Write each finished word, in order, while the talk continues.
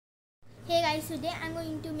guys, today I'm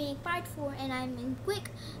going to make part 4 and I'm in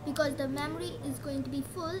quick because the memory is going to be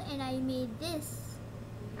full, and I made this.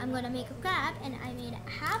 I'm gonna make a crab and I made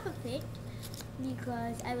half of it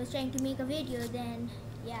because I was trying to make a video, then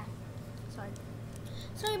yeah,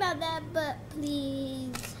 sorry about that, but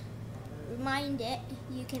please remind it,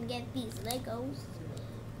 you can get these Legos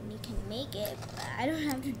and you can make it, but I don't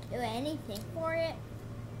have to do anything for it.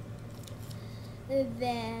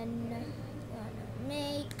 Then I'm gonna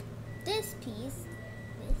make this piece,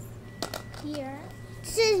 this here.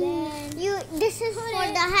 This is for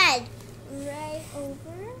the head. Right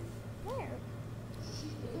over there.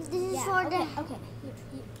 This is for the. Okay.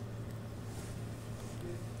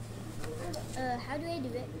 Here. How do I do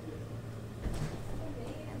it?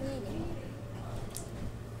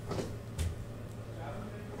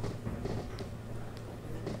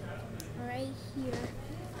 Right here.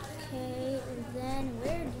 Okay, and then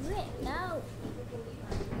where do it go?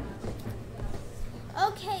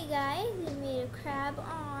 Okay, guys, we made a crab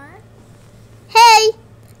arm. Hey,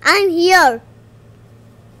 I'm here.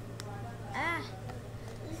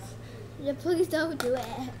 Yeah, please don't do it.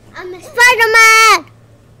 I'm a Spider-Man.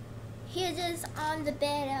 He's just on the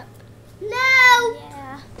bed up. No.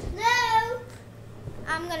 Yeah. No.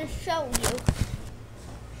 I'm gonna show you.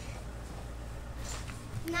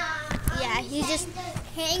 Yeah, he's just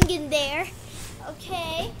hanging there.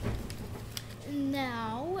 Okay.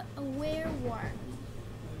 Now, where were we?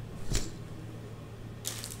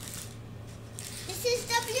 This is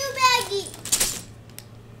the blue baggie.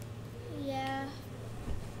 Yeah.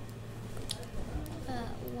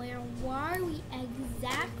 Where were we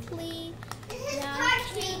exactly? This is Now part I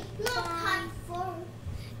 3. can't Look, find- part 4.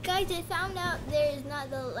 Guys, I found out there is not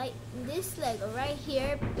this Lego right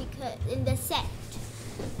here because in the set.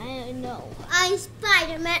 I don't know. I'm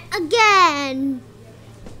Spider-Man again.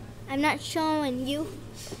 I'm not showing you.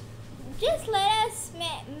 Just let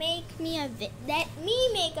me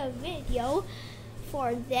make a video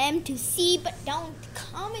for them to see, but don't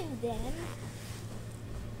comment them.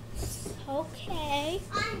 Okay.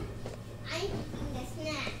 I'm eating the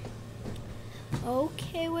snack.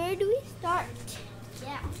 Okay, where do we start?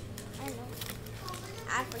 Yeah, I know.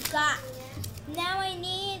 I forgot. Now I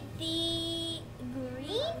need the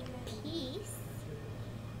green piece.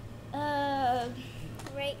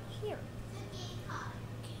 Right here.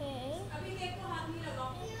 Okay.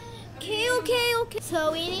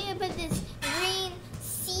 So we need to put this green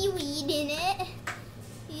seaweed in it.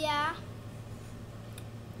 Yeah.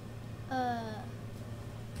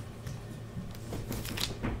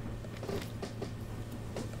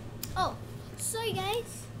 Oh, sorry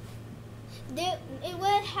guys.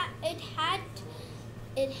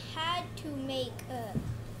 It had to make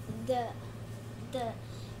the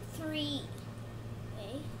 3.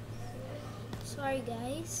 Okay. Sorry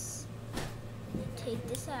guys. Take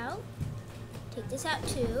this out. Take this out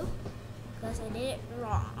too, because I did it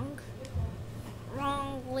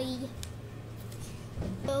wrongly.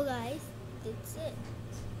 So guys, that's it.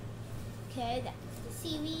 Okay, that's the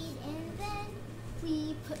seaweed, and then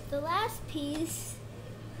we put the last piece,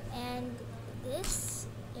 and this,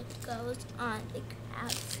 it goes on the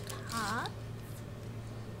crab's top.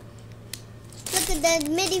 Look at the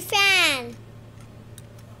mini fan.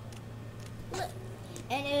 Look,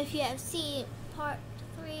 and if you have seen part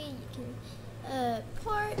 3, you can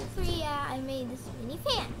part 3. Yeah, I made this mini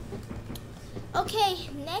fan. Okay,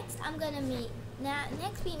 next I'm gonna make.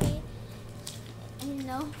 Next we made. I don't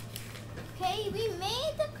know. Okay, we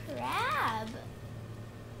made the crab.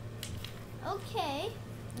 Okay,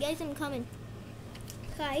 guys, I'm coming.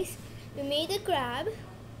 Guys, we made the crab.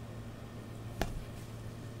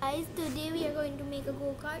 Guys, today we are going to make a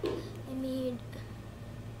go-kart. I made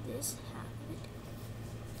this half of it.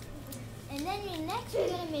 And then the next we're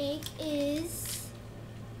gonna make is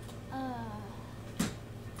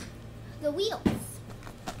the wheels.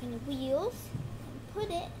 And the wheels, put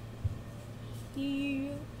it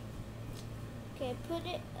here. Okay, put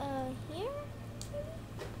it here.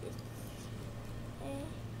 Okay.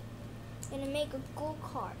 Gonna make a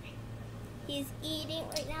go-kart. He's eating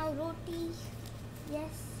right now roti.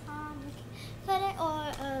 Yes, cut it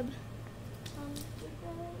or huh?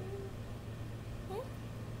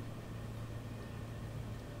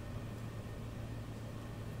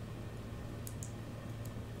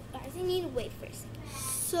 Guys, I need to wait for a second.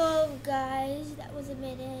 So guys, that was a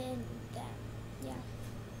minute, and yeah.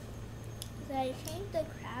 So I changed the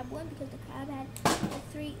crab one because the crab had a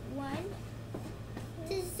 3-1.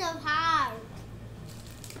 This is so hard.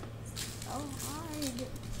 So hard.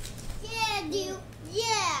 Yeah, dude.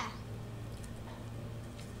 Yeah.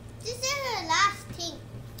 This is the last thing.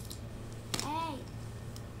 Hey.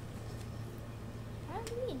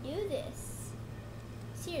 do we do this?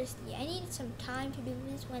 Seriously, I need some time to do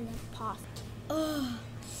this when it's possible. Ugh.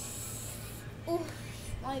 Oof,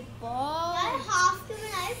 my ball. यार half क्यों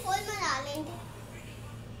बनाए full बना लेंगे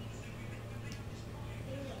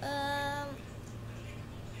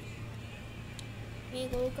me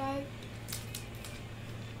go kart.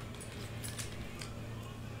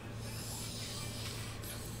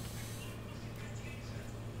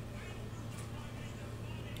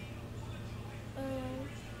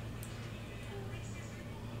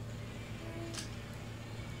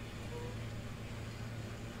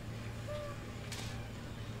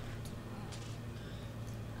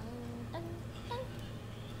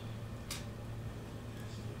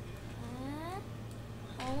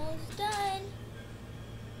 Almost done.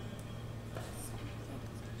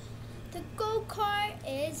 The go-kart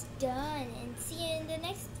is done, and see you in the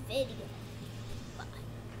next video.